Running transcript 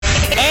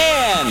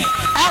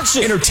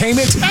action,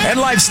 entertainment, and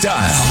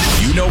lifestyle.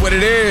 You know what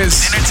it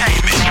is.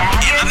 Entertainment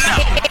in the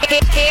know.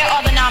 Here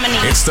are the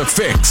nominees. It's The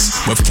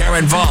Fix with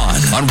Karen Vaughn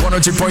on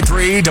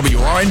 102.3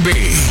 WRNB.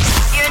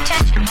 Your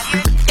attention.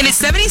 In its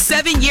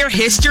 77-year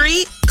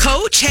history,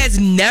 Coach has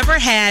never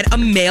had a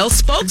male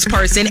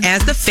spokesperson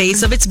as the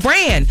face of its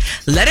brand,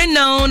 let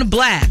alone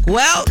black.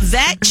 Well,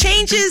 that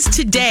changes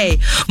today.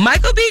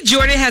 Michael B.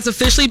 Jordan has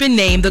officially been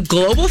named the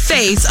global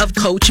face of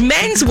Coach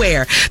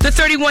Menswear. The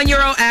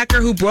 31-year-old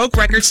actor who broke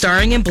records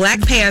starring in Black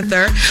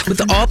Panther with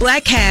the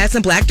all-black cast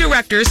and black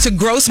directors to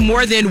gross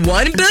more than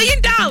 $1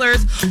 billion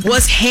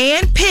was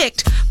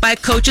handpicked by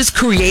Coach's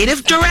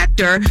creative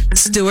director,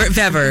 Stuart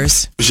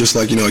Vevers. It's just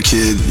like, a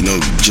kid,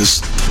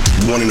 just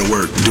wanting to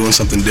work, doing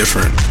something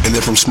different. And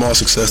then from small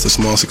success to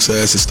small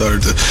success, it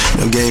started to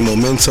gain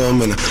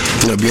momentum and,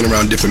 being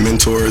around different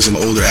mentors and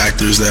older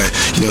actors that,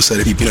 said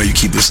if you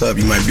keep this up,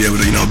 you might be able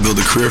to, build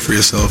a career for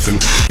yourself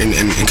and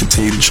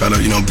continue to try to,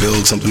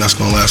 build something that's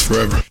going to last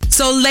forever.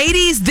 So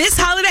ladies, this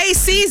holiday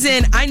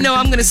season, I know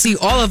I'm going to see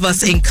all of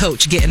us in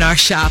Coach getting our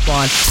shop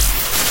on.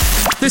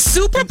 The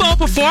Super Bowl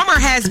performer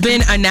has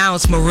been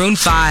announced. Maroon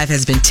 5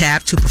 has been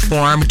tapped to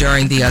perform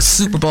during the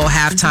Super Bowl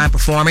halftime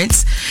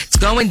performance. It's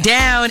going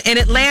down in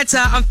Atlanta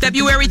on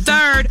February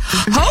 3rd.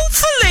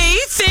 Hopefully,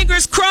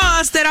 fingers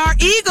crossed, that our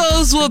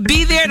Eagles will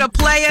be there to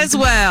play as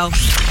well.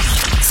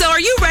 So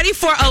are you ready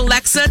for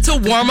Alexa to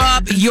warm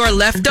up your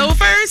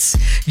leftovers?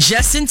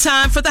 Just in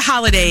time for the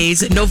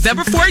holidays,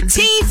 November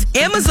 14th,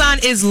 Amazon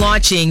is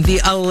launching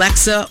the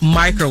Alexa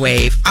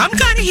microwave. I'm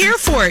kind of here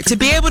for it, to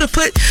be able to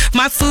put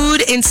my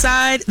food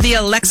inside the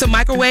Alexa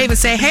microwave and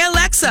say, hey,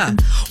 Alexa,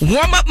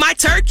 warm up my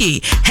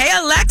turkey. Hey,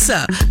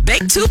 Alexa,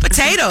 bake 2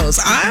 potatoes.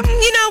 I'm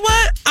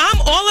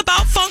all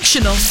about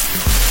functional.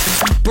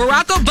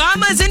 Barack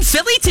Obama is in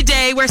Philly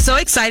today. We're so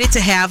excited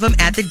to have him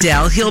at the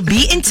Dell. He'll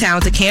be in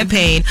town to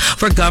campaign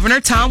for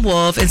Governor Tom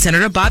Wolf and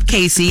Senator Bob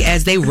Casey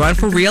as they run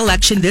for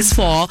re-election this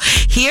fall.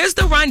 Here's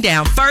the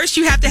rundown. First,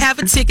 you have to have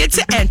a ticket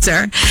to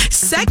enter.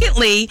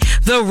 Secondly,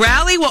 the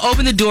rally will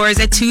open the doors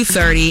at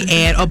 2:30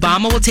 and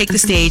Obama will take the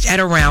stage at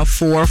around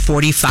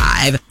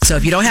 4:45. So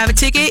if you don't have a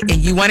ticket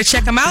and you want to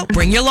check him out,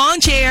 bring your lawn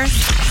chair.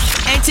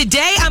 And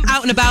today I'm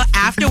out and about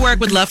after work.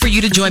 Would love for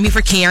you to join me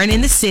for Karen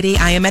in the City.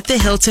 I am at the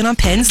Hilton on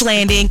Penn's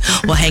Landing.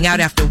 We'll hang out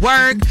after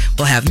work.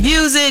 We'll have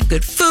music,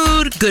 good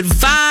food, good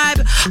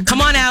vibe.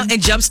 Come on out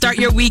and jumpstart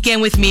your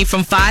weekend with me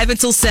from 5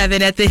 until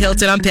 7 at the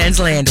Hilton on Penn's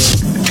Landing.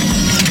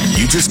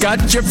 You just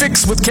got your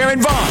fix with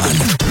Karen Vaughn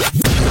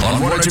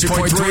on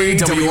 102.3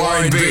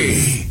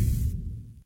 WRNB.